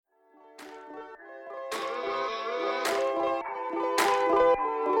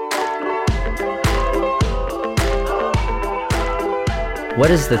What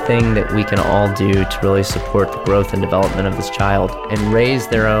is the thing that we can all do to really support the growth and development of this child and raise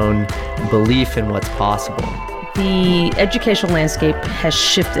their own belief in what's possible? The educational landscape has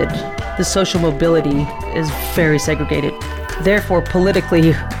shifted. The social mobility is very segregated. Therefore,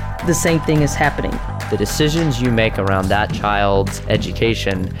 politically, the same thing is happening. The decisions you make around that child's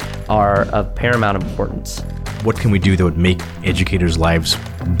education are of paramount importance. What can we do that would make educators' lives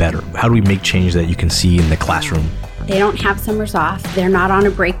better? How do we make change that you can see in the classroom? They don't have summers off. They're not on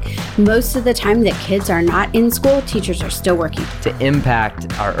a break. Most of the time that kids are not in school, teachers are still working. To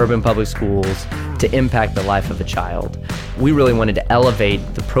impact our urban public schools, to impact the life of a child. We really wanted to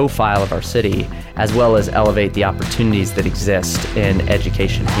elevate the profile of our city, as well as elevate the opportunities that exist in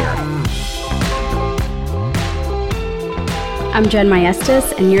education here. I'm Jen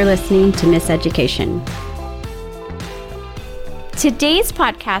Maestas, and you're listening to Miss Education. Today's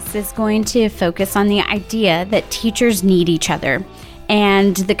podcast is going to focus on the idea that teachers need each other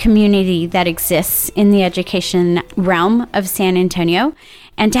and the community that exists in the education realm of San Antonio.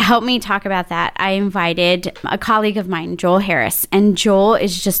 And to help me talk about that, I invited a colleague of mine, Joel Harris. And Joel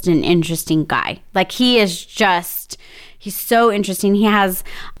is just an interesting guy. He's so interesting.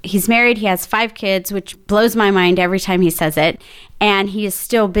 He's married, he has 5 kids, which blows my mind every time he says it. And he is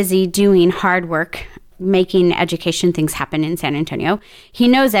still busy doing hard work, making education things happen in San Antonio. He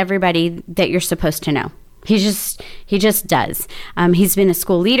knows everybody that you're supposed to know. He just does. He's been a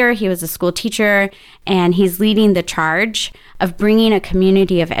school leader. He was a school teacher, and he's leading the charge of bringing a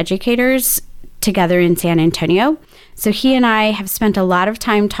community of educators together in San Antonio. So he and I have spent a lot of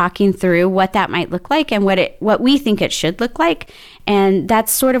time talking through what that might look like and what we think it should look like. And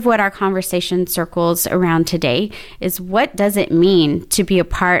that's sort of what our conversation circles around today, is what does it mean to be a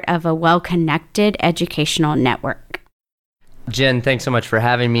part of a well-connected educational network? Jen, thanks so much for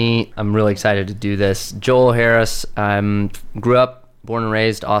having me. I'm really excited to do this. Joel Harris, grew up, born and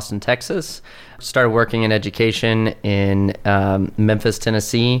raised Austin, Texas. Started working in education in Memphis,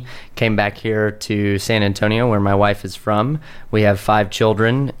 Tennessee. Came back here to San Antonio, where my wife is from. We have 5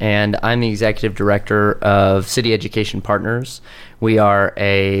 children, and I'm the executive director of City Education Partners. We are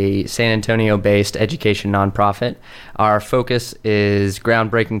a San Antonio-based education nonprofit. Our focus is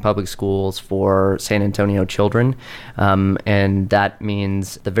groundbreaking public schools for San Antonio children, and that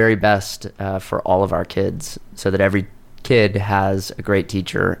means the very best for all of our kids, so that every kid has a great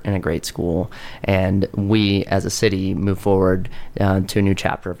teacher and a great school, and we as a city move forward to a new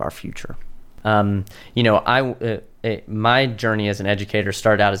chapter of our future. My journey as an educator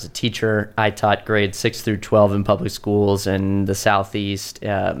started out as a teacher. I taught grades 6 through 12 in public schools in the Southeast,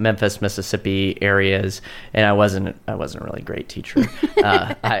 Memphis, Mississippi areas, and I wasn't really a great teacher.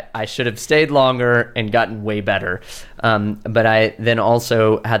 I should have stayed longer and gotten way better. But I then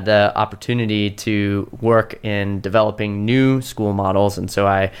also had the opportunity to work in developing new school models, and so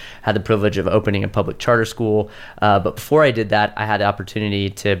I had the privilege of opening a public charter school. But before I did that, I had the opportunity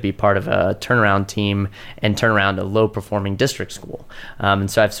to be part of a turnaround team and turn around a low-performing district school.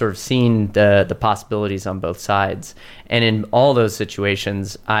 And so I've sort of seen the possibilities on both sides. And in all those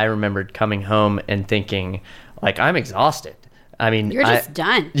situations, I remembered coming home and thinking, I'm exhausted. I mean, you're just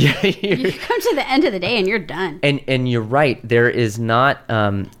done. You come to the end of the day and you're done. And you're right. There is not,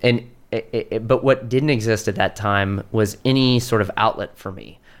 but what didn't exist at that time was any sort of outlet for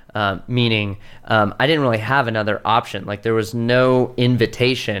me. Meaning, I didn't really have another option. There was no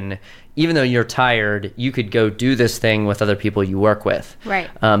invitation. Even though you're tired, you could go do this thing with other people you work with. Right.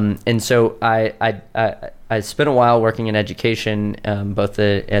 And so I spent a while working in education, both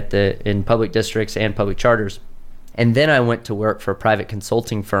in public districts and public charters. And then I went to work for a private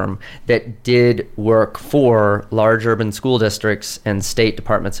consulting firm that did work for large urban school districts and state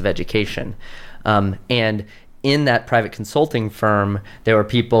departments of education. And in that private consulting firm, there were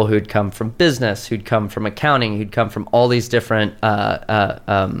people who'd come from business, who'd come from accounting, who'd come from all these different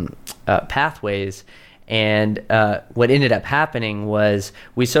pathways. And what ended up happening was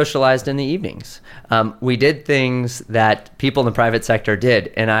we socialized in the evenings. We did things that people in the private sector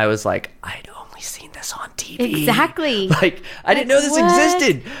did. And I was like, I'd only seen this on TV. Exactly. I didn't know this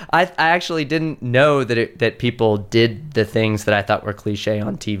existed. I actually didn't know that people did the things that I thought were cliche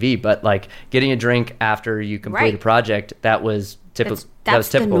on TV. But getting a drink after you complete a project, that was typical. That was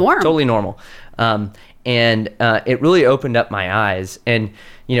typical. The norm. Totally normal. And it really opened up my eyes. And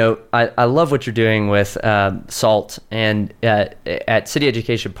I love what you're doing with SALT, and at City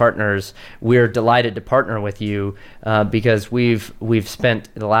Education Partners, we're delighted to partner with you because we've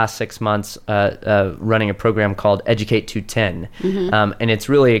spent the last 6 months running a program called Educate 210, and it's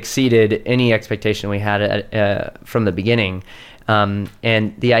really exceeded any expectation we had from the beginning.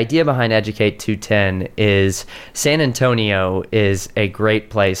 And the idea behind Educate 210 is San Antonio is a great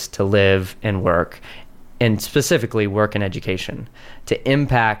place to live and work, and specifically work in education, to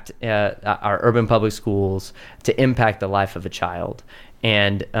impact our urban public schools, to impact the life of a child.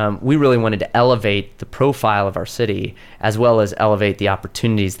 And we really wanted to elevate the profile of our city, as well as elevate the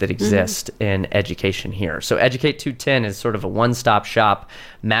opportunities that exist in education here. So Educate 210 is sort of a one-stop shop,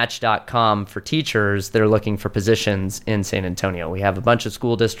 Match.com for teachers that are looking for positions in San Antonio. We have a bunch of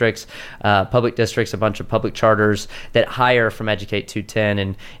school districts, public districts, a bunch of public charters that hire from Educate 210.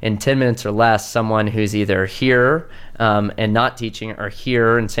 And in 10 minutes or less, someone who's either here and not teaching, or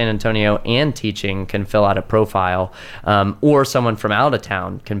here in San Antonio and teaching, can fill out a profile, or someone from out of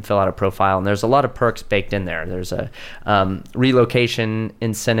town can fill out a profile. And there's a lot of perks baked in there. There's a relocation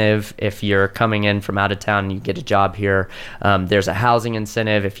incentive if you're coming in from out of town and you get a job here. There's a housing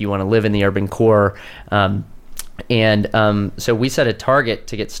incentive if you want to live in the urban core. So we set a target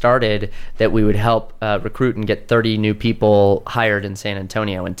to get started that we would help recruit and get 30 new people hired in San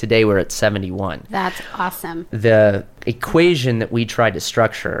Antonio. And today we're at 71. That's awesome. The equation that we tried to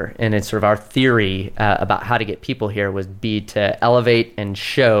structure, and it's sort of our theory about how to get people here, was to elevate and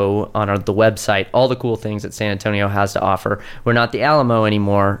show on the website all the cool things that San Antonio has to offer. We're not the Alamo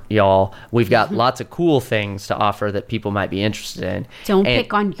anymore, y'all. We've got lots of cool things to offer that people might be interested in. Don't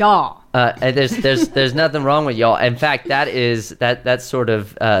pick on y'all. There's nothing wrong with y'all. In fact, that's sort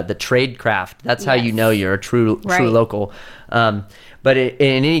of the trade craft. That's how you know you're a true local. But in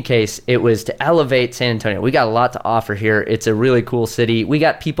any case, it was to elevate San Antonio. We got a lot to offer here. It's a really cool city. We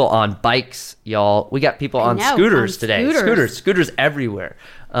got people on bikes, y'all. We got people on scooters today. Scooters everywhere.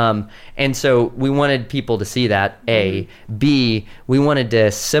 And so we wanted people to see that, A. B, we wanted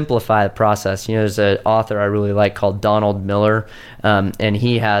to simplify the process. There's an author I really like called Donald Miller, and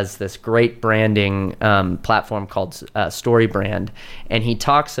he has this great branding platform called StoryBrand. And he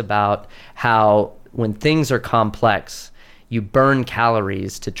talks about how when things are complex, you burn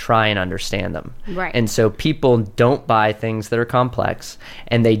calories to try and understand them. Right. And so people don't buy things that are complex,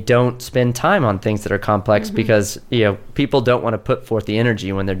 and they don't spend time on things that are complex because people don't want to put forth the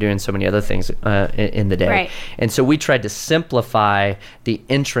energy when they're doing so many other things in the day. Right. And so we tried to simplify the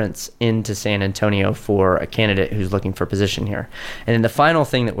entrance into San Antonio for a candidate who's looking for a position here. And then the final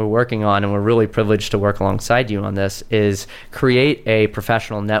thing that we're working on, and we're really privileged to work alongside you on this, is create a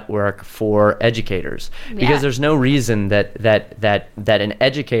professional network for educators. Because there's no reason that an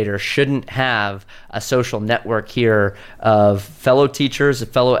educator shouldn't have a social network here of fellow teachers,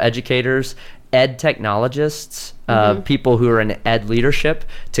 fellow educators, ed technologists, people who are in ed leadership,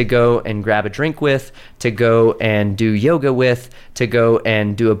 to go and grab a drink with, to go and do yoga with, to go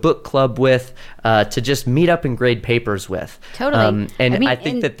and do a book club with, to just meet up and grade papers with. Totally. I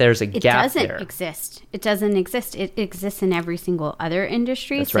think that there's a gap there. It doesn't exist. It exists in every single other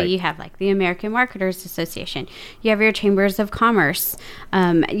industry. That's so right. you have like the American Marketers Association. You have your chambers of commerce.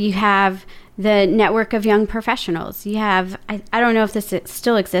 You have the network of young professionals. You have, I don't know if this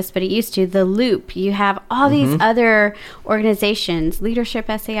still exists, but it used to, the Loop. You have all these other organizations, Leadership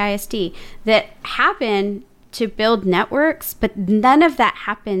SAISD, that happen to build networks, but none of that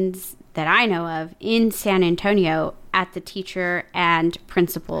happens that I know of in San Antonio at the teacher and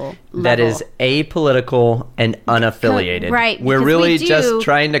principal level. That is apolitical and unaffiliated. Right. We're really just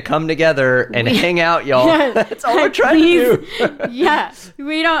trying to come together and hang out, y'all. That's all we're trying to do. Yeah.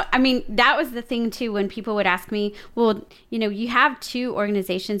 We don't, that was the thing too, when people would ask me, well, you have two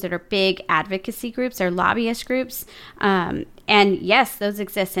organizations that are big advocacy groups or lobbyist groups. And yes, those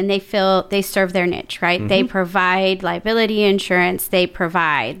exist, and they serve their niche, right? They provide liability insurance, they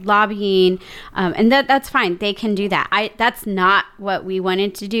provide lobbying, and that's fine. They can do that. That's not what we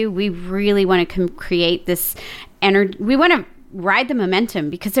wanted to do. We really want to create this energy. We want to ride the momentum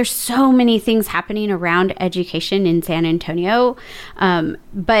because there's so many things happening around education in San Antonio.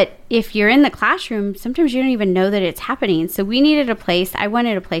 But if you're in the classroom, sometimes you don't even know that it's happening. So I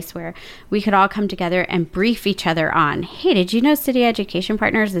wanted a place where we could all come together and brief each other on, hey, did you know City Education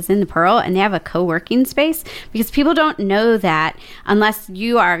Partners is in the Pearl and they have a co-working space? Because people don't know that unless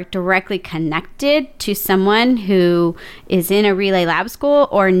you are directly connected to someone who is in a Relay Lab school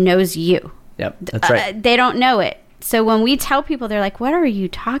or knows you. Yep, that's right. They don't know it. So when we tell people, they're like, what are you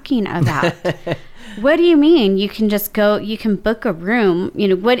talking about? What do you mean? You can just go, you can book a room.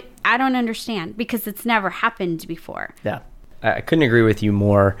 What? I don't understand because it's never happened before. Yeah, I couldn't agree with you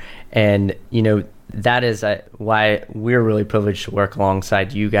more. And, that is why we're really privileged to work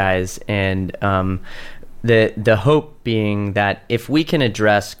alongside you guys. And the hope being that if we can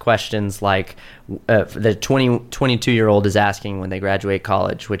address questions like the 22-year-old is asking when they graduate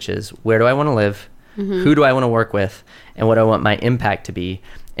college, which is, where do I want to live? Who do I want to work with, and what do I want my impact to be?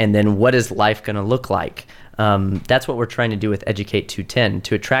 And then what is life going to look like? That's what we're trying to do with Educate 210,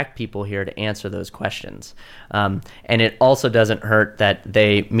 to attract people here to answer those questions. And it also doesn't hurt that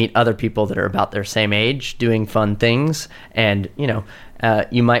they meet other people that are about their same age doing fun things. And,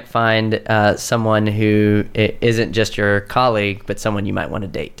 you might find someone who isn't just your colleague, but someone you might want to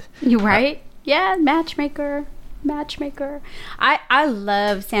date. You right? Yeah, matchmaker. I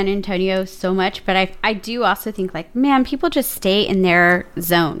love San Antonio so much, but I do also think, like, man, people just stay in their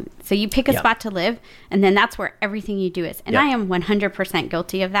zone. So you pick a spot to live, and then that's where everything you do is. And I am 100%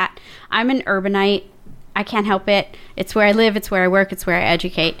 guilty of that. I'm an urbanite. I can't help it. It's where I live. It's where I work. It's where I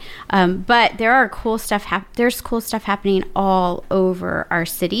educate. But there are cool stuff. There's cool stuff happening all over our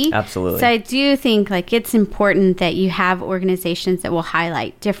city. Absolutely. So I do think, like, it's important that you have organizations that will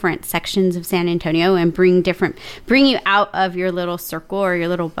highlight different sections of San Antonio and bring you out of your little circle or your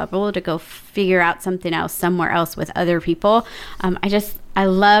little bubble to go figure out something else somewhere else with other people. I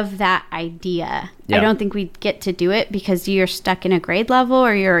love that idea. Yeah. I don't think we get to do it because you're stuck in a grade level,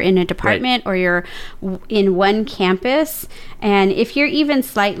 or you're in a department, or you're in one campus. And if you're even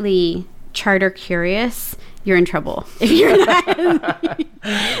slightly charter curious, you're in trouble if you're not.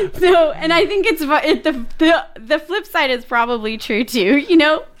 So, and I think the flip side is probably true too.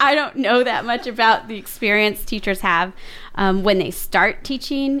 I don't know that much about the experience teachers have when they start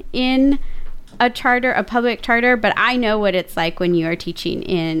teaching in a public charter, but I know what it's like when you are teaching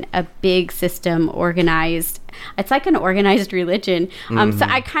in a big system, organized. It's like an organized religion. So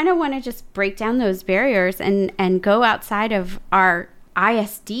I kind of want to just break down those barriers and go outside of our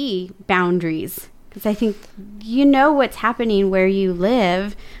ISD boundaries, because I think what's happening where you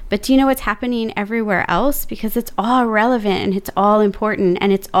live, but do you know what's happening everywhere else? Because it's all relevant, and it's all important,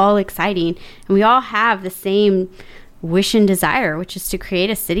 and it's all exciting, and we all have the same wish and desire, which is to create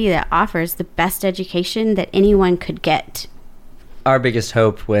a city that offers the best education that anyone could get. Our biggest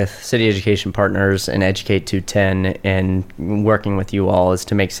hope with City Education Partners and Educate 210 and working with you all is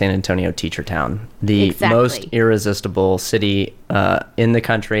to make San Antonio Teacher Town, the most irresistible city in the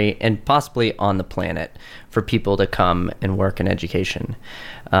country and possibly on the planet for people to come and work in education.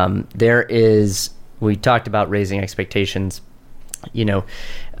 We talked about raising expectations.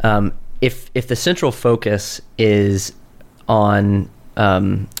 If the central focus is on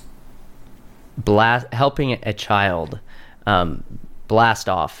helping a child blast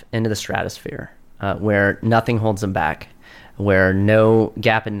off into the stratosphere, where nothing holds them back, where no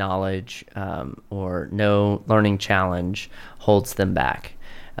gap in knowledge or no learning challenge holds them back,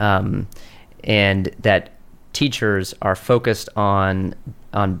 and that teachers are focused on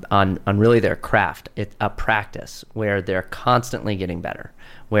really their craft, a practice where they're constantly getting better,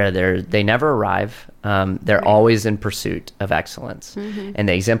 where they never arrive. They're always in pursuit of excellence, and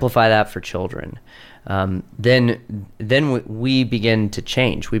they exemplify that for children. Then we begin to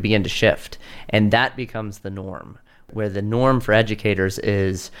change. We begin to shift, and that becomes the norm. Where the norm for educators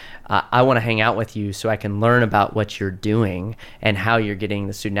is, I want to hang out with you so I can learn about what you're doing and how you're getting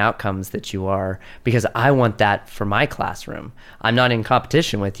the student outcomes that you are, because I want that for my classroom. I'm not in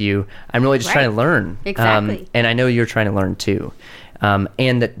competition with you. I'm really just trying to learn. Exactly. And I know you're trying to learn too.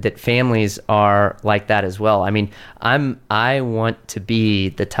 And that families are like that as well. I mean, I want to be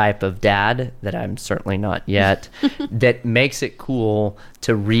the type of dad that I'm certainly not yet that makes it cool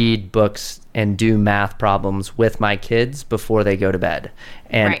to read books and do math problems with my kids before they go to bed.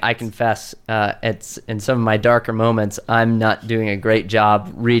 And I confess, it's in some of my darker moments, I'm not doing a great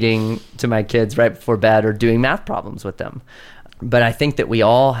job reading to my kids right before bed or doing math problems with them. But I think that we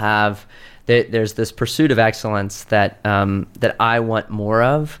all have. There's this pursuit of excellence that I want more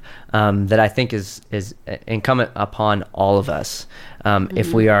of, that I think is incumbent upon all of us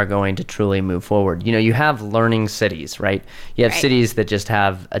if we are going to truly move forward. You have learning cities, right? You have cities that just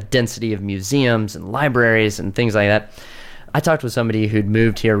have a density of museums and libraries and things like that. I talked with somebody who'd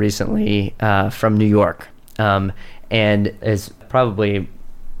moved here recently from New York, and is probably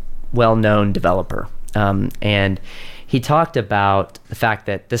well-known developer, and he talked about the fact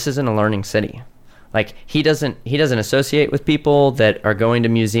that this isn't a learning city. Like he doesn't associate with people that are going to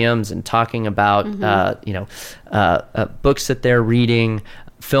museums and talking about books that they're reading,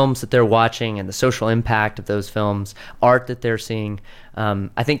 films that they're watching, and the social impact of those films, art that they're seeing.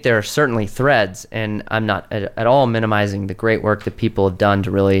 I think there are certainly threads, and I'm not at all minimizing the great work that people have done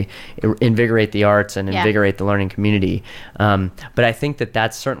to really invigorate the arts and invigorate the learning community. But I think that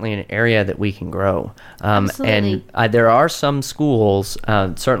that's certainly an area that we can grow. Absolutely. And there are some schools,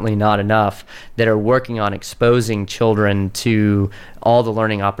 certainly not enough, that are working on exposing children to all the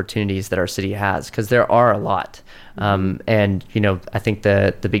learning opportunities that our city has, because there are a lot. And, I think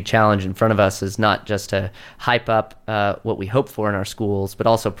the big challenge in front of us is not just to hype up what we hope for in our schools, but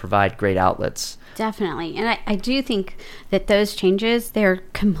also provide great outlets. Definitely. And I do think that those changes, they're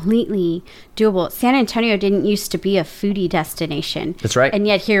completely doable. San Antonio didn't used to be a foodie destination. That's right. And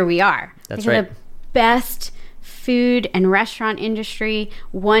yet here we are. That's right. The best food and restaurant industry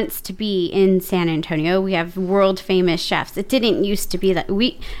wants to be in San Antonio. We have world famous chefs. It didn't used to be that.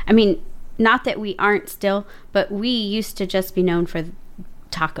 Not that we aren't still, but we used to just be known for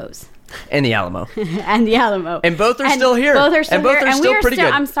tacos. And the Alamo. And the Alamo. And both are still here. Both are still and both here. Are still pretty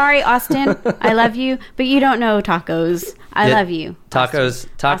good. I'm sorry, Austin. I love you, but you don't know tacos. I love you.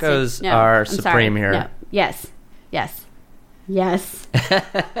 Tacos no, are I'm supreme sorry. here. No. Yes.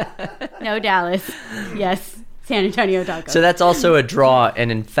 No, Dallas. Yes. San Antonio tacos. So that's also a draw.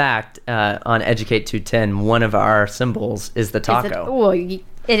 And in fact, on Educate 210, one of our symbols is the taco.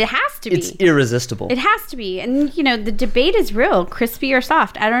 It has to be. It's irresistible. It has to be. And, the debate is real. Crispy or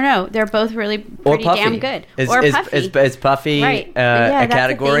soft. I don't know. They're both really pretty damn good. Puffy. Is puffy right. a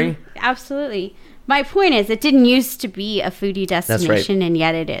category? Absolutely. My point is, it didn't used to be a foodie destination, right. And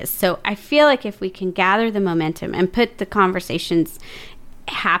yet it is. So I feel like if we can gather the momentum and put the conversations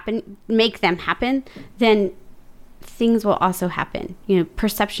make them happen, then things will also happen.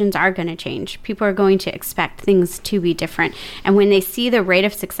 Perceptions are going to change. People are going to expect things to be different. And when they see the rate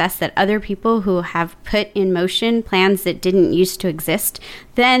of success that other people who have put in motion plans that didn't used to exist,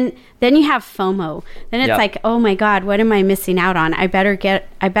 then you have FOMO. Then it's like, oh my God, what am I missing out on? I better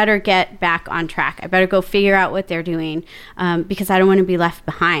get back on track. I better go figure out what they're doing because I don't want to be left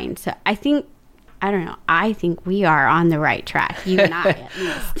behind. So I think we are on the right track, you and I at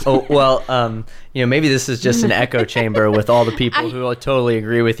least. Oh, well, maybe this is just an echo chamber with all the people who will totally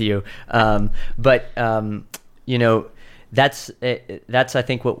agree with you. But that's I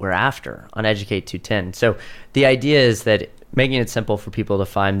think what we're after on Educate 210. So the idea is that making it simple for people to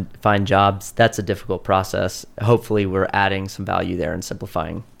find jobs, that's a difficult process. Hopefully we're adding some value there and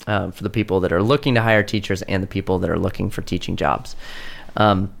simplifying for the people that are looking to hire teachers and the people that are looking for teaching jobs.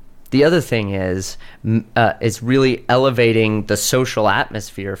 The other thing is really elevating the social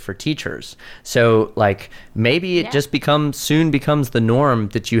atmosphere for teachers. So maybe it just soon becomes the norm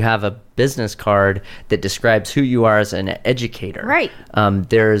that you have a business card that describes who you are as an educator. Right.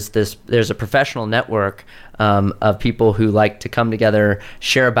 There's a professional network of people who like to come together,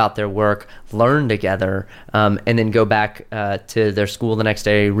 share about their work, learn together, and then go back to their school the next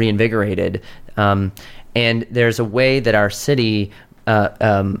day reinvigorated. And there's a way that our city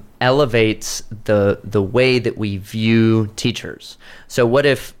elevates the way that we view teachers. So what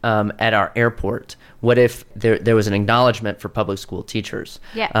if at our airport, what if there was an acknowledgement for public school teachers?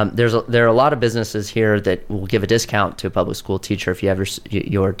 Yeah. There are a lot of businesses here that will give a discount to a public school teacher if you have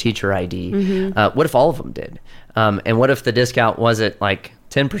your teacher ID. Mm-hmm. What if all of them did? And what if the discount wasn't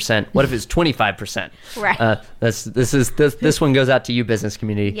 10%? What if it's 25%? Right. This one goes out to you, business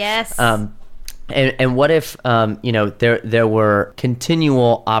community. Yes. And what if there were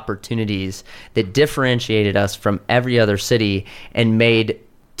continual opportunities that differentiated us from every other city and made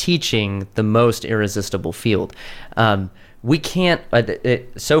teaching the most irresistible field? We can't.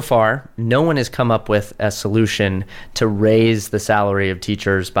 So far, no one has come up with a solution to raise the salary of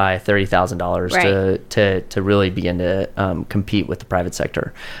teachers by $30,000 to really begin to compete with the private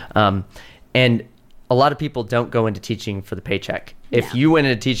sector. And a lot of people don't go into teaching for the paycheck. If you went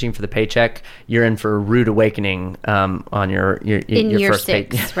into teaching for the paycheck, you're in for a rude awakening on your year first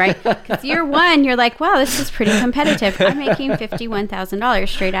 6, right? Because year 1, you're like, wow, this is pretty competitive. I'm making $51,000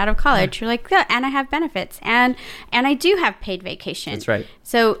 straight out of college. You're like, yeah, and I have benefits, and I do have paid vacation. That's right.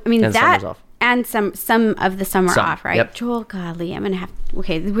 So I mean and that, summers off. and some of the summer off, right? Yep. Joel, golly, I'm gonna have.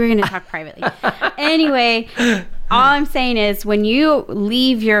 Okay, we're gonna talk privately. Anyway, all I'm saying is when you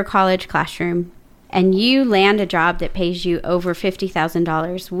leave your college classroom and you land a job that pays you over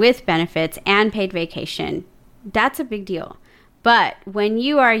 $50,000 with benefits and paid vacation, that's a big deal. But when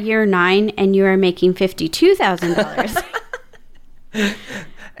you are year 9 and you are making $52,000,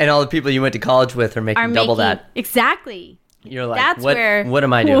 and all the people you went to college with are making double that. Exactly. You're like, that's what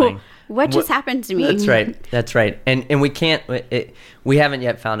am I doing? What just happened to me? That's right. And we can't. We haven't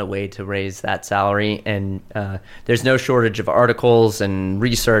yet found a way to raise that salary, and there's no shortage of articles and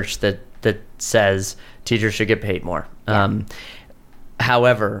research that says teachers should get paid more. Yeah.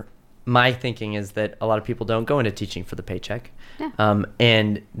 However, my thinking is that a lot of people don't go into teaching for the paycheck. Yeah.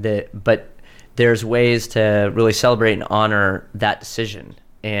 But there's ways to really celebrate and honor that decision.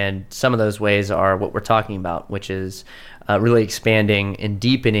 And some of those ways are what we're talking about, which is really expanding and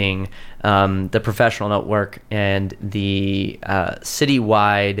deepening the professional network and the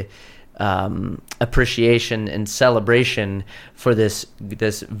citywide appreciation and celebration for this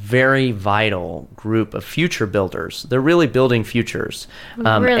very vital group of future builders. They're really building futures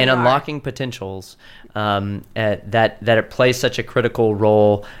Really and are. unlocking potentials that play such a critical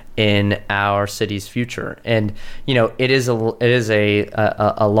role in our city's future. And it is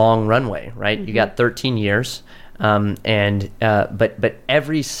a long runway, right? You got 13 years, but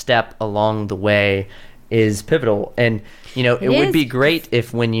every step along the way is pivotal. And it would be great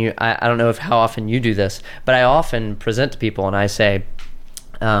if when I don't know how often you do this, but I often present to people and I say,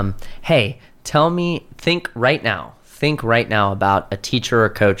 hey, think right now about a teacher or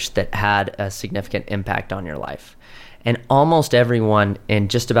coach that had a significant impact on your life. And almost everyone in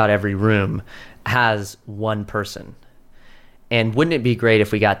just about every room has one person. And wouldn't it be great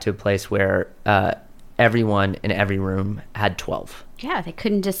if we got to a place where everyone in every room had 12? Yeah, they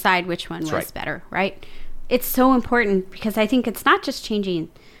couldn't decide which one was right. better, right? It's so important because I think it's not just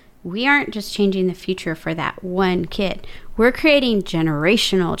we aren't just changing the future for that one kid. We're creating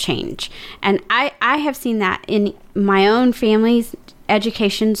generational change. And I have seen that in my own family's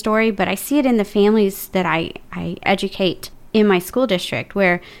education story, but I see it in the families that I educate in my school district,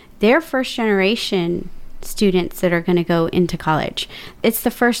 where they're first generation students that are going to go into college. It's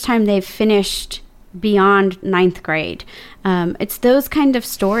the first time they've finished beyond ninth grade. It's those kind of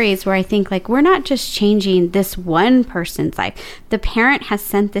stories where I think we're not just changing this one person's life. The parent has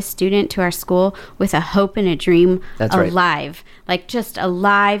sent this student to our school with a hope and a dream. That's right. Alive, just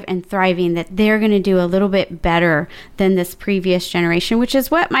alive and thriving, that they're going to do a little bit better than this previous generation, which is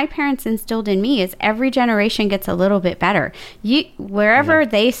what my parents instilled in me, is every generation gets a little bit better. Wherever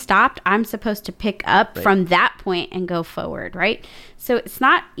they stopped, I'm supposed to pick up from that point and go forward, right? So it's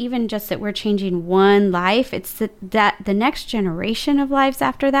not even just that we're changing one life, it's that the next generation of lives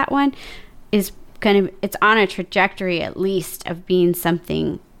after that one is it's on a trajectory at least of being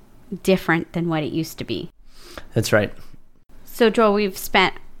something different than what it used to be. That's right. So Joel, we've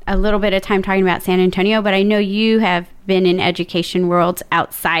spent a little bit of time talking about San Antonio, but I know you have been in education worlds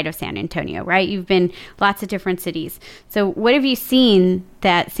outside of San Antonio, right? You've been lots of different cities. So what have you seen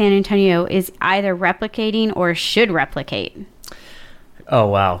that San Antonio is either replicating or should replicate? Oh,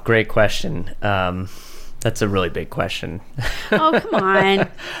 wow. Great question. That's a really big question. Oh, come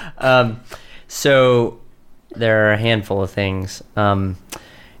on. So there are a handful of things. The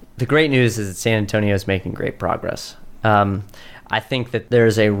great news is that San Antonio is making great progress. I think that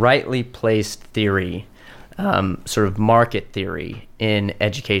there's a rightly placed theory, sort of market theory in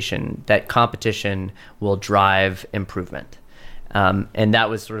education, that competition will drive improvement. And that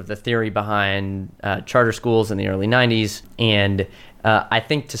was sort of the theory behind charter schools in the early 90s. And I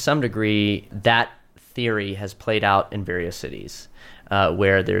think to some degree that theory has played out in various cities,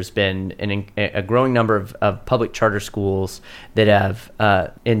 where there's been a growing number of public charter schools that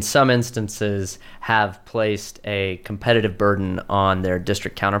have, in some instances, have placed a competitive burden on their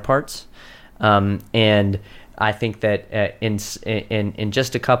district counterparts. And I think that in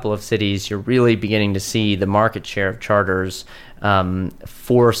just a couple of cities, you're really beginning to see the market share of charters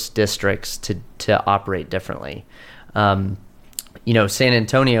force districts to operate differently. San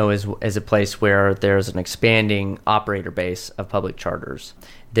Antonio is a place where there's an expanding operator base of public charters.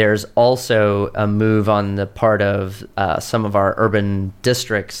 There's also a move on the part of some of our urban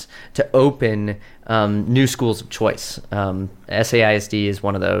districts to open new schools of choice. SAISD is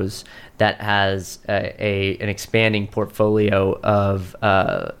one of those that has an expanding portfolio of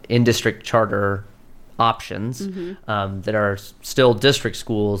in-district charter options that are still district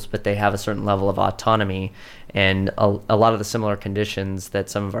schools, but they have a certain level of autonomy and a lot of the similar conditions that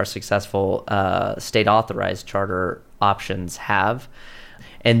some of our successful state authorized charter options have.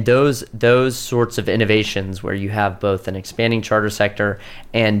 And those sorts of innovations where you have both an expanding charter sector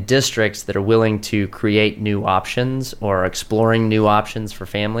and districts that are willing to create new options or exploring new options for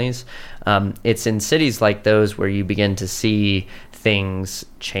families, it's in cities like those where you begin to see things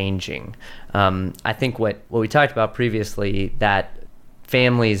changing. I think what we talked about previously, that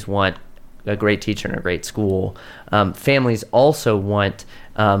families want a great teacher and a great school. Families also want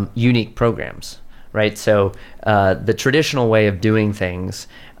unique programs, right? So the traditional way of doing things,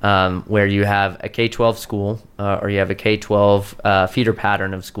 where you have a K-12 school or you have a K-12 feeder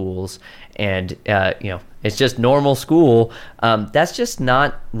pattern of schools, and It's just normal school. That's just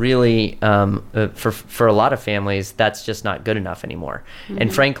not really, for a lot of families, that's just not good enough anymore.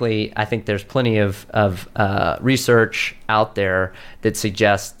 And frankly, I think there's plenty of research out there that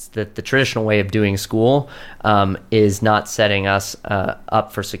suggests that the traditional way of doing school is not setting us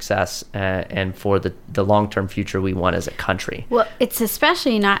up for success and for the long-term future we want as a country. Well, it's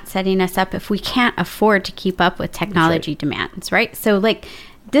especially not setting us up if we can't afford to keep up with technology demands, right? So like,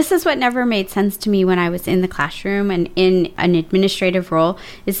 this is what never made sense to me when I was in the classroom and in an administrative role,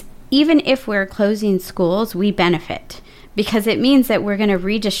 is even if we're closing schools, we benefit, because it means that we're going to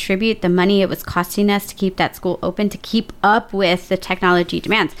redistribute the money it was costing us to keep that school open to keep up with the technology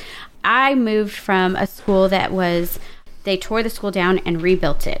demands. I moved from a school that they tore the school down and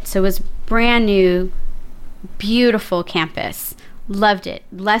rebuilt it. So it was brand new, beautiful campus. Loved it.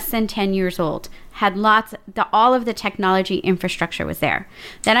 Less than 10 years old. Had all of the technology infrastructure was there.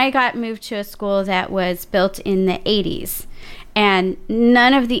 Then I got moved to a school that was built in the 80s, and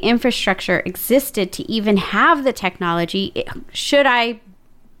none of the infrastructure existed to even have the technology. Should I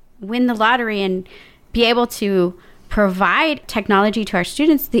win the lottery and be able to provide technology to our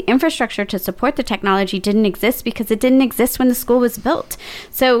students, the infrastructure to support the technology didn't exist because it didn't exist when the school was built.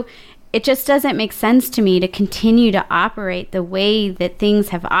 So it just doesn't make sense to me to continue to operate the way that things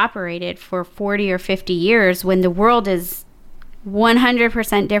have operated for 40 or 50 years when the world is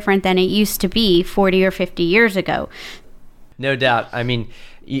 100% different than it used to be 40 or 50 years ago. No doubt. I mean,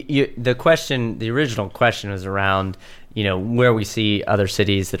 the original question was around, where we see other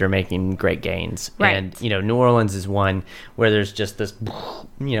cities that are making great gains. Right. And, New Orleans is one where there's just this,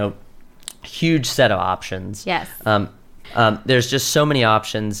 huge set of options. Yes. There's just so many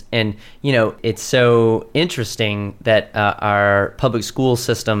options, and it's so interesting that our public school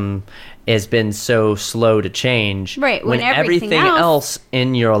system has been so slow to change. Right, when everything else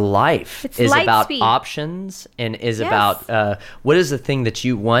in your life is about options and is about what is the thing that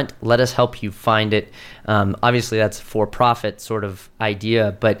you want. Let us help you find it. Obviously, that's a for-profit sort of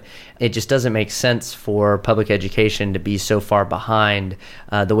idea, but it just doesn't make sense for public education to be so far behind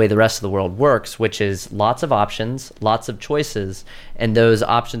the way the rest of the world works, which is lots of options, lots of choices, and those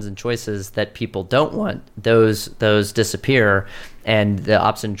options and choices that people don't want, those disappear, and the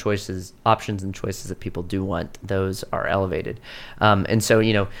options and choices that people do want, those are elevated. And so,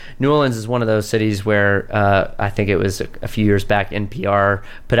 New Orleans is one of those cities where I think it was a few years back, NPR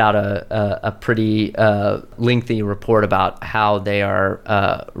put out a pretty lengthy report about how they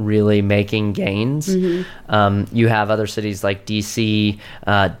are really making gains. Mm-hmm. You have other cities like DC,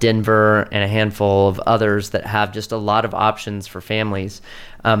 Denver, and a handful of others that have just a lot of options for families.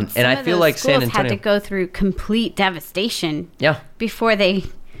 And I feel like San Antonio had to go through complete devastation. Yeah. Before they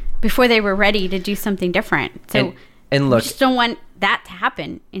were ready to do something different. So and look, we just don't want that to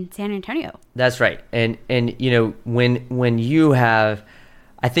happen in San Antonio. That's right. And when you have,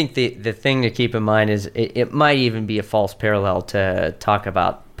 I think the thing to keep in mind is it might even be a false parallel to talk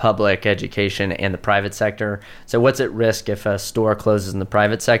about public education and the private sector. So what's at risk if a store closes in the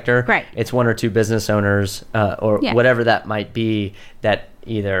private sector? Right. It's one or two business owners or whatever that might be that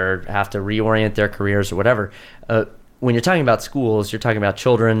either have to reorient their careers or whatever. When you're talking about schools, you're talking about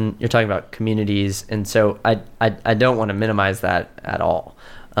children, you're talking about communities. And so I don't want to minimize that at all.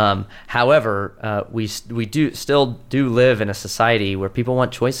 However, we still do live in a society where people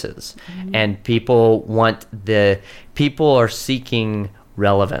want choices, mm-hmm. and people are seeking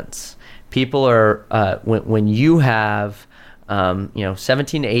relevance. People are when you have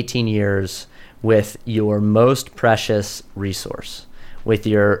 17 to 18 years with your most precious resource, with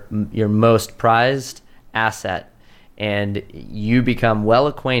your most prized asset, and you become well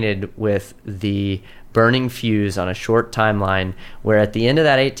acquainted with the burning fuse on a short timeline, where at the end of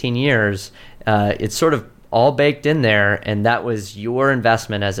that 18 years, it's sort of all baked in there, and that was your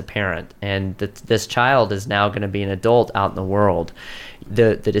investment as a parent, and this child is now going to be an adult out in the world.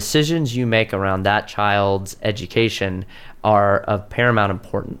 The decisions you make around that child's education are of paramount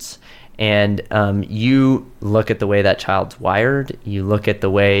importance. And you look at the way that child's wired. You look at the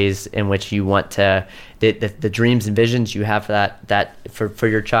ways in which you want to, the dreams and visions you have for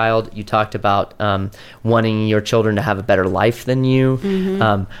your child. You talked about wanting your children to have a better life than you.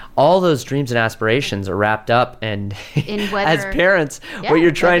 Mm-hmm. All those dreams and aspirations are wrapped up, and as parents, what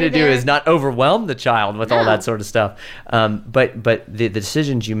you're trying to do is not overwhelm the child with all that sort of stuff. But the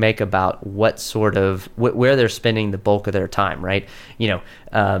decisions you make about what sort of where they're spending the bulk of their time, right?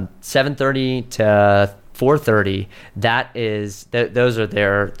 7:30 to 4:30, those are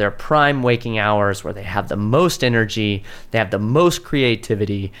their prime waking hours, where they have the most energy, they have the most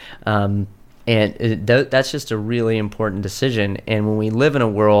creativity, and that's just a really important decision. And when we live in a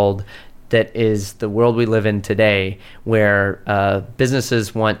world that is the world we live in today, where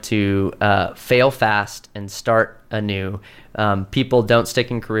businesses want to fail fast and start anew. People don't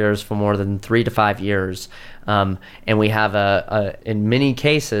stick in careers for more than 3 to 5 years. And we have in many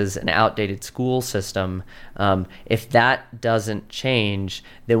cases, an outdated school system. If that doesn't change,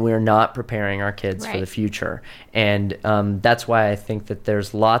 then we're not preparing our kids for the future. And that's why I think that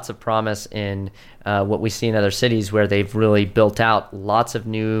there's lots of promise in what we see in other cities, where they've really built out lots of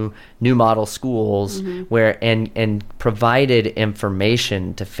new model schools, where and provided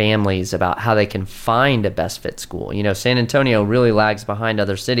information to families about how they can find a best fit school. San Antonio really lags behind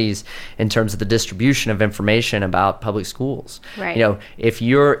other cities in terms of the distribution of information about public schools. Right. If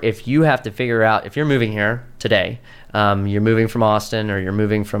you have to figure out, if you're moving here today, you're moving from Austin, or you're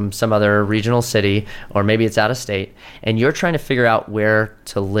moving from some other regional city, or maybe it's out of state, and you're trying to figure out where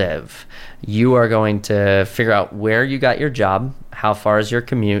to live, you are going to figure out where you got your job, how far is your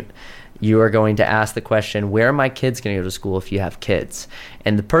commute. You are going to ask the question, where are my kids going to go to school if you have kids?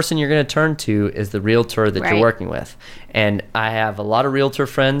 And the person you're going to turn to is the realtor that you're working with. And I have a lot of realtor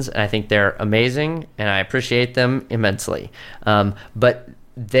friends, and I think they're amazing, and I appreciate them immensely. But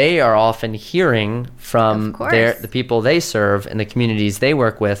they are often hearing from the people they serve and the communities they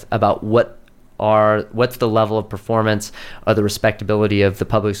work with about what's the level of performance or the respectability of the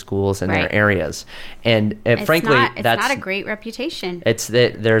public schools in their areas. And frankly, that's not a great reputation. It's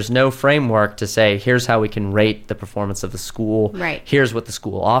that there's no framework to say, here's how we can rate the performance of the school. Right. Here's what the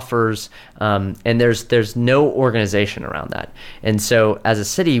school offers. And there's no organization around that. And so as a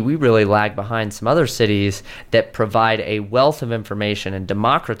city, we really lag behind some other cities that provide a wealth of information and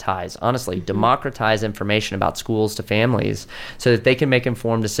democratize information about schools to families so that they can make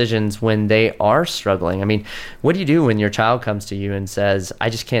informed decisions when they are struggling. I mean, what do you do when your child comes to you and says, I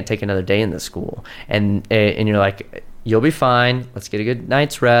just can't take another day in this school? And you're like, you'll be fine. Let's get a good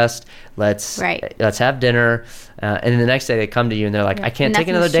night's rest. Let's have dinner. And then the next day they come to you and they're like, I can't take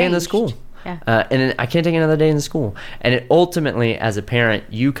another day in the school. Yeah. And then I can't take another day in the school. And it ultimately, as a parent,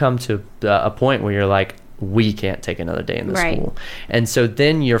 you come to a point where you're like, we can't take another day in the school. And so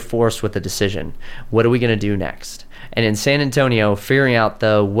then you're forced with a decision. What are we going to do next? And in San Antonio, figuring out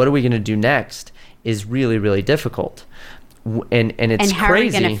what are we going to do next is really, really difficult. And it's and how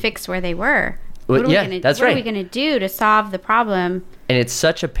crazy. are we going to fix where they were? What are we going to do to solve the problem? And it's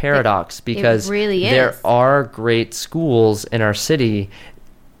such a paradox because it really is. There are great schools in our city.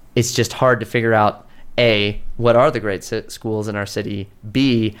 It's just hard to figure out, A, what are the great schools in our city?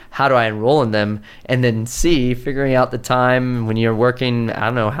 B, how do I enroll in them? And then C, figuring out the time when you're working, I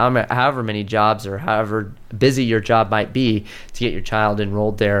don't know, however many jobs or however busy your job might be to get your child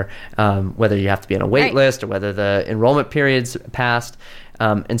enrolled there, whether you have to be on a wait list or whether the enrollment period's passed.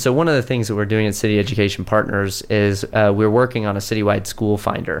 And so one of the things that we're doing at City Education Partners is we're working on a citywide school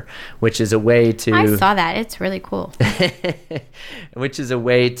finder, which is a way to... I saw that. It's really cool. Which is a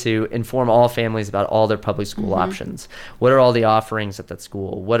way to inform all families about all their public school options. What are all the offerings at that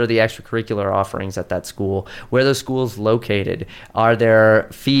school? What are the extracurricular offerings at that school? Where are those schools located? Are there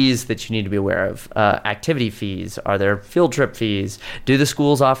fees that you need to be aware of? Activity fees? Are there field trip fees? Do the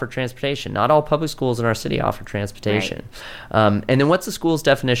schools offer transportation? Not all public schools in our city offer transportation. And then what's the school's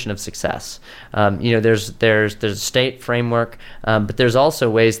definition of success? There's a state framework, but there's also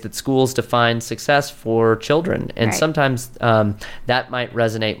ways that schools define success for children. And sometimes that might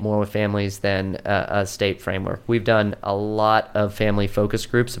resonate more with families than a state framework. We've done a lot of family focus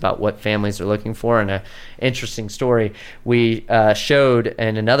groups about what families are looking for. And an interesting story, we showed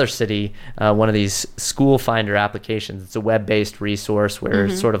in another city one of these school finder applications. It's a web-based resource where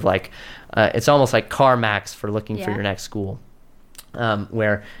it's sort of like, it's almost like CarMax for looking for your next school.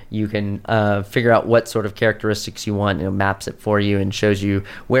 Where you can figure out what sort of characteristics you want, and it maps it for you and shows you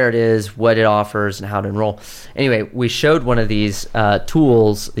where it is, what it offers, and how to enroll. Anyway, we showed one of these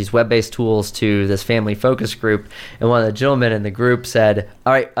tools, these web-based tools, to this family focus group, and one of the gentlemen in the group said,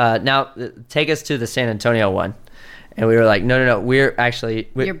 all right, now take us to the San Antonio one. And we were like, no, we're actually,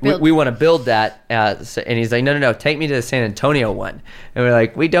 we want to build that. And he's like, no, take me to the San Antonio one. And we're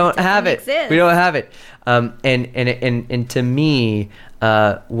like, we don't have it. We don't have it. And to me,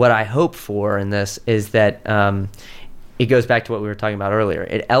 what I hope for in this is that it goes back to what we were talking about earlier.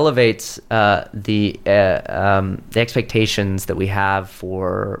 It elevates the expectations that we have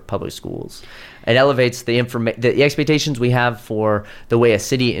for public schools. It elevates the expectations we have for the way a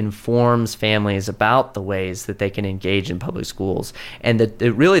city informs families about the ways that they can engage in public schools, and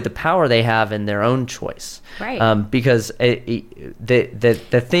really the power they have in their own choice. Right. Because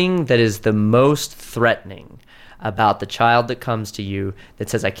the thing that is the most threatening about the child that comes to you that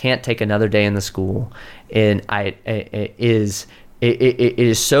says, I can't take another day in the school, and is it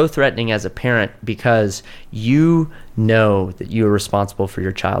is so threatening as a parent, because you know that you are responsible for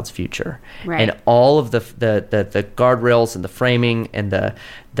your child's future, Right. and all of the guardrails and the framing and the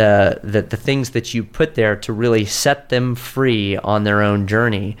things that you put there to really set them free on their own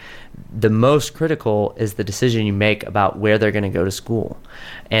journey. The most critical is the decision you make about where they're going to go to school.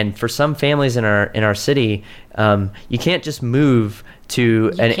 And for some families in our city, you can't just move to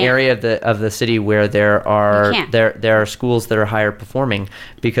an can't. area of the city where there are can't. there are schools that are higher performing,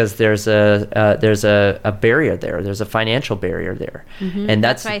 because there's a barrier there. There's a financial barrier there, and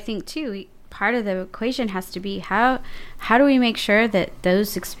That's why I think too, part of the equation has to be how do we make sure that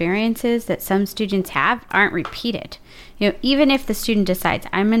those experiences that some students have aren't repeated. Even if the student decides,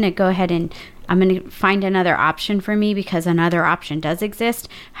 I'm going to go ahead and I'm going to find another option for me because another option does exist.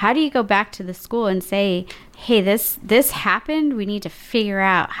 How do you go back to the school and say, hey, this happened. We need to figure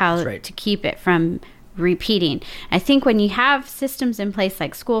out how That's right. to keep it from repeating. I think when you have systems in place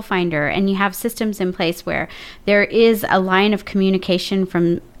like School Finder, and you have systems in place where there is a line of communication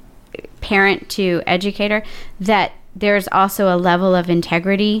from parent to educator, that there's also a level of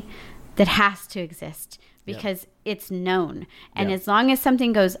integrity that has to exist, because it's known. And Yeah. as long as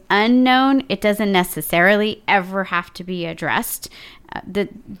something goes unknown, it doesn't necessarily ever have to be addressed.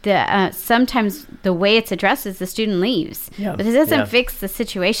 Sometimes the way it's addressed is the student leaves, Yeah. but it doesn't Yeah. fix the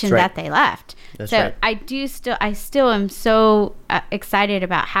situation That's right. that they left. That's So right. I still am so excited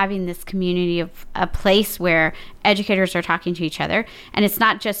about having this community of a place where educators are talking to each other, and it's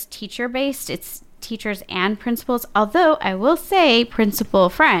not just teacher based, it's teachers and principals. Although I will say, principal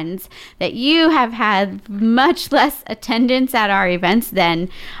friends, that you have had much less attendance at our events than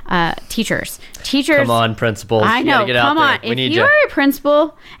teachers. Come on, principals. I You know. gotta get out Come there. on. We If need you you. are a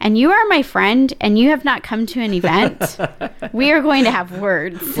principal and you are my friend and you have not come to an event, we are going to have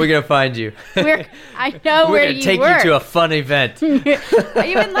words. We're gonna find you. I know We're where gonna you take work. you to a fun event.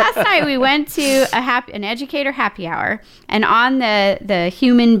 Even last night we went to an educator happy hour, and on the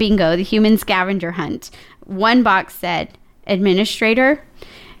human bingo, the human scavenger hunt, one box said administrator.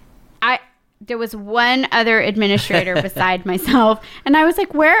 There was one other administrator beside myself, and I was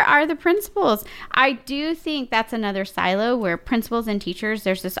like, where are the principals? I do think that's another silo where principals and teachers,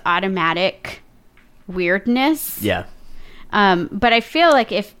 there's this automatic weirdness. Yeah. But I feel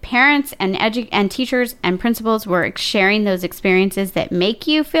like if parents and teachers and principals were sharing those experiences that make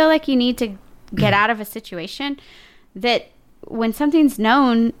you feel like you need to get out of a situation, that when something's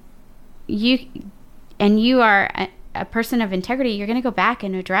known, you are a person of integrity, you're going to go back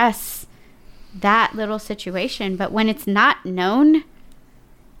and address that little situation. But when it's not known,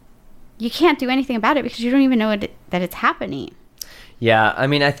 you can't do anything about it because you don't even know that it's happening. Yeah, I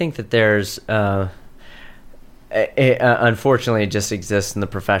mean, I think that there's, unfortunately, it just exists in the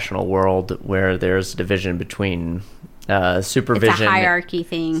professional world where there's a division between supervision. It's a hierarchy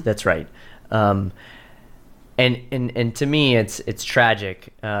thing. That's right. And to me, it's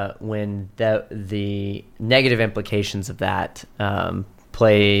tragic when the negative implications of that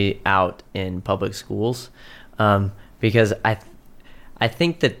play out in public schools, because I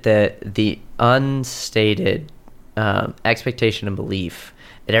think that the unstated expectation and belief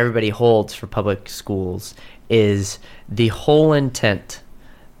that everybody holds for public schools is the whole intent,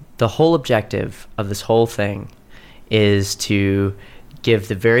 the whole objective of this whole thing is to give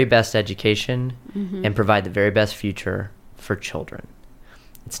the very best education and provide the very best future for children.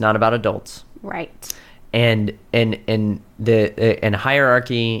 It's not about adults. Right. And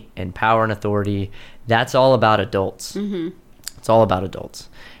hierarchy and power and authority, that's all about adults. It's all about adults.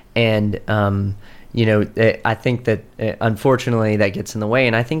 And I think that unfortunately that gets in the way.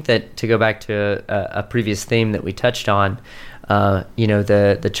 And I think that, to go back to a previous theme that we touched on,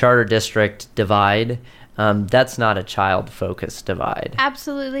 the charter district divide, that's not a child-focused divide.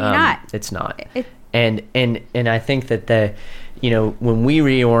 Absolutely not. It's not. And I think that when we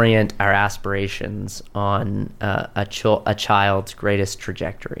reorient our aspirations on a child's greatest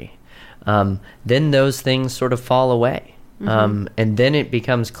trajectory, then those things sort of fall away. And then it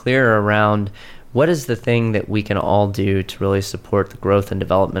becomes clearer around what is the thing that we can all do to really support the growth and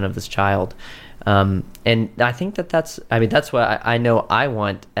development of this child. And I think that's what I know I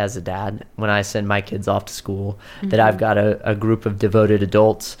want as a dad when I send my kids off to school, that I've got a group of devoted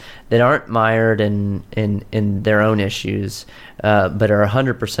adults that aren't mired in their own issues, but are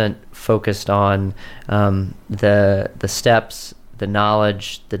 100% focused on the steps, the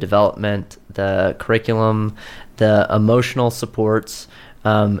knowledge, the development, the curriculum, the emotional supports,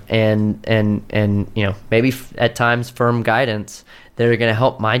 and maybe at times firm guidance that are going to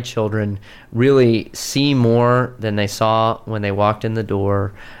help my children really see more than they saw when they walked in the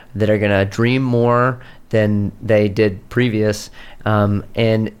door, that are going to dream more than they did previous,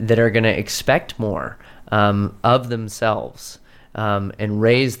 and that are going to expect more of themselves, and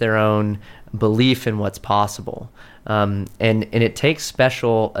raise their own belief in what's possible. And it takes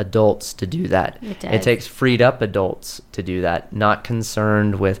special adults to do that. It does. It takes freed up adults to do that, not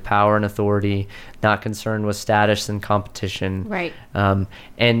concerned with power and authority, not concerned with status and competition. Right.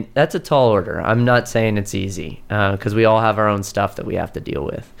 And that's a tall order. I'm not saying it's easy, because we all have our own stuff that we have to deal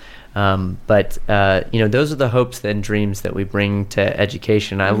with. But those are the hopes and dreams that we bring to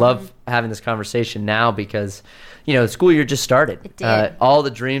education. I love having this conversation now because, the school year just started. It did. All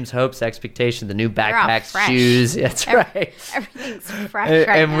the dreams, hopes, expectations, the new backpacks, fresh. shoes. That's right. Everything's fresh right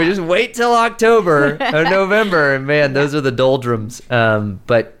and now. we just wait till October or November, and man, those are the doldrums.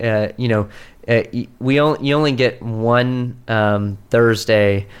 You only get one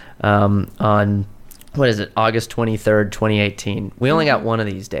Thursday on, what is it, August 23rd, 2018. We only got one of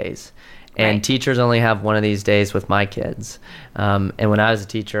these days. And Right. teachers only have one of these days with my kids. And when I was a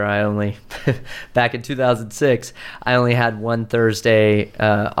teacher, I only, back in 2006, I only had one Thursday,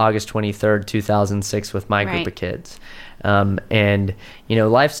 August 23rd, 2006 with my group Right. of kids.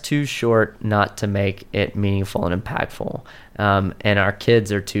 Life's too short not to make it meaningful and impactful. And our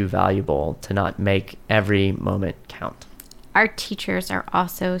kids are too valuable to not make every moment count. Our teachers are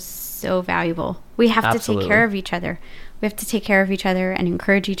also so valuable. We have to Absolutely. take care of each other. We have to take care of each other and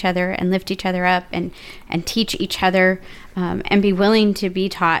encourage each other and lift each other up and teach each other, and be willing to be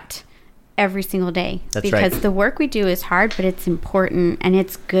taught every single day. That's because right. the work we do is hard, but it's important and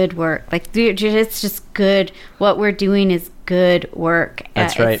it's good work. Like, it's just good. What we're doing is good work.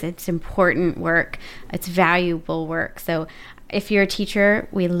 That's right. It's important work. It's valuable work. So if you're a teacher,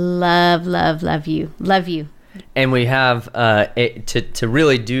 we love you. Love you. And we have to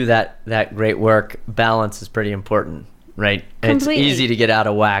really do that great work. Balance is pretty important, right? Completely. It's easy to get out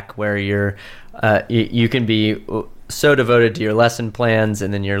of whack where you can be so devoted to your lesson plans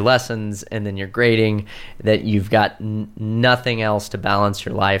and then your lessons and then your grading that you've got nothing else to balance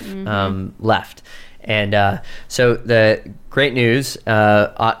your life left. And so the great news,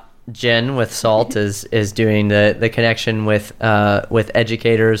 Jen with SALT is doing the connection with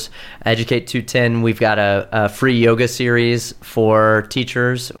educators. Educate 210. We've got a free yoga series for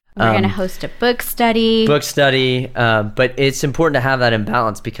teachers. We're going to host a book study. But it's important to have that in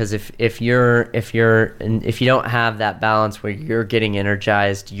balance, because if you don't have that balance where you're getting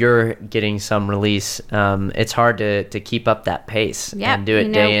energized, you're getting some release, it's hard to keep up that pace and do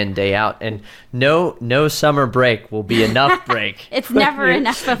it day in, day out. And no summer break will be enough break. It's never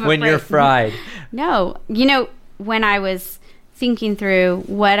enough of a when break. you're fried. No. When I was thinking through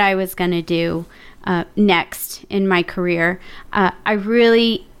what I was going to do next in my career,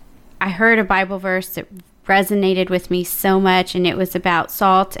 I heard a Bible verse that resonated with me so much, and it was about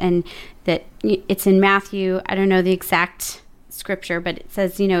salt, and that it's in Matthew. I don't know the exact scripture, but it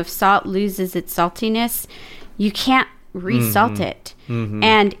says, if salt loses its saltiness, you can't resalt it.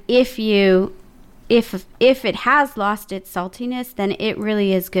 And if it has lost its saltiness, then it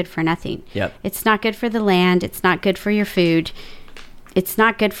really is good for nothing. Yep. It's not good for the land. It's not good for your food. It's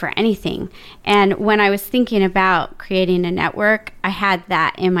not good for anything. And when I was thinking about creating a network, I had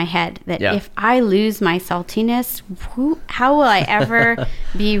that in my head, that if I lose my saltiness, how will I ever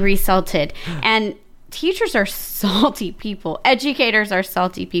be resalted? And teachers are salty people. Educators are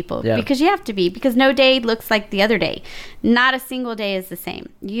salty people, because you have to be, because no day looks like the other day. Not a single day is the same.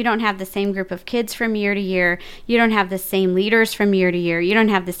 You don't have the same group of kids from year to year. You don't have the same leaders from year to year. You don't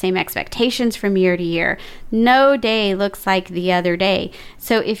have the same expectations from year to year. No day looks like the other day.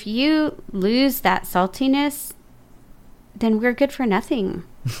 So if you lose that saltiness, then we're good for nothing.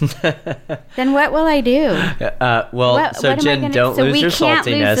 Then what will I do? Jen, don't lose your saltiness. So we can't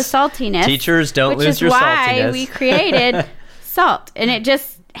lose the saltiness. Teachers, don't lose your saltiness. Which is why we created SALT. And it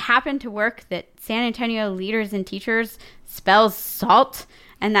just happened to work that San Antonio Leaders and Teachers spells salt.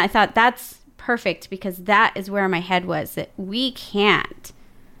 And I thought that's perfect, because that is where my head was, that we can't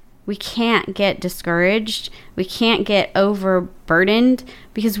get discouraged. We can't get overburdened,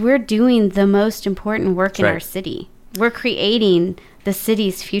 because we're doing the most important work in our city. We're creating the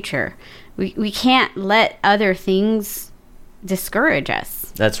city's future. We can't let other things discourage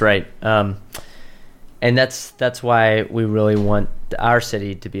us. That's right. And that's why we really want our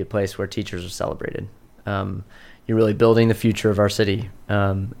city to be a place where teachers are celebrated. You're really building the future of our city.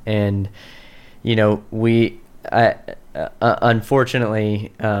 And we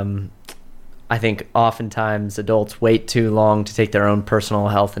unfortunately, I think oftentimes adults wait too long to take their own personal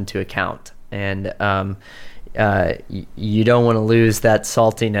health into account. And you don't want to lose that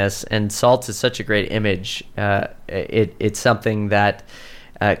saltiness, and salt is such a great image. It's something that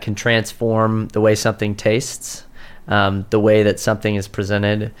can transform the way something tastes, the way that something is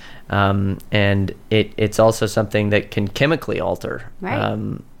presented, and it's also something that can chemically alter.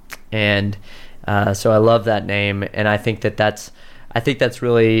 Right. So I love that name, and I think that's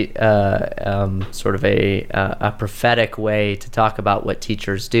really sort of a prophetic way to talk about what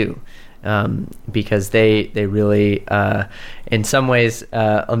teachers do, because they really, in some ways,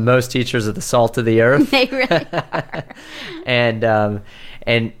 most teachers are the salt of the earth. They really are.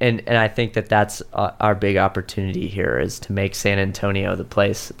 And I think that's our big opportunity here, is to make San Antonio the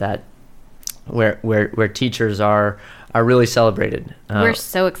place that where teachers are really celebrated. We're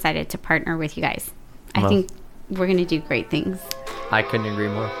so excited to partner with you guys. I think we're going to do great things. I couldn't agree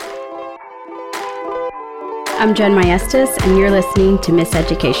more. I'm Jen Maestas, and you're listening to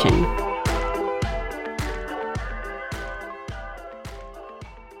Miseducation.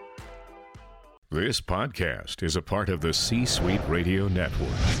 This podcast is a part of the C-Suite Radio Network.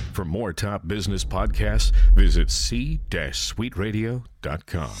 For more top business podcasts, visit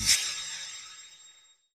c-suiteradio.com.